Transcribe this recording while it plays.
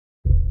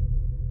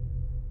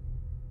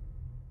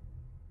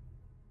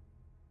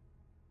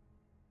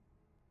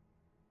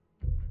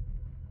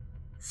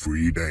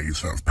3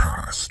 days have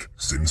passed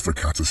since the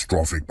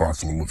catastrophic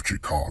Battle of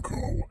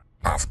Chicago.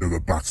 After the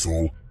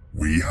battle,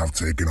 we have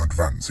taken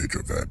advantage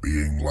of there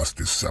being less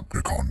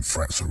Decepticon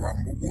threats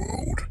around the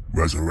world,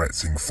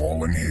 resurrecting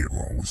fallen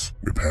heroes,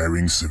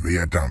 repairing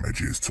severe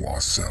damages to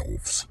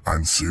ourselves,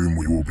 and soon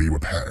we will be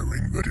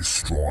repairing the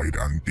destroyed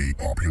and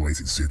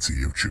depopulated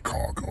city of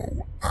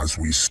Chicago. As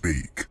we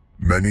speak,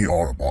 many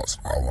Autobots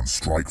are on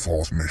strike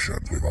force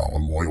missions with our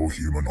loyal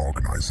human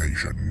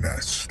organization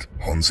Nest,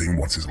 hunting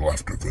what is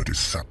left of the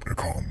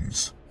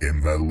Decepticons. In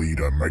their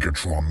leader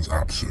Megatron's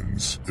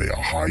absence, they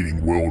are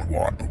hiding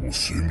worldwide but will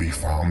soon be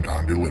found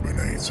and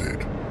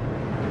eliminated.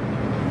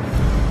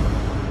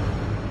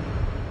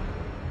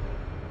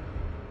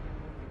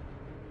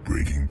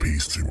 Bringing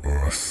peace to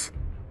Earth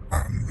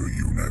and the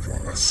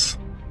universe.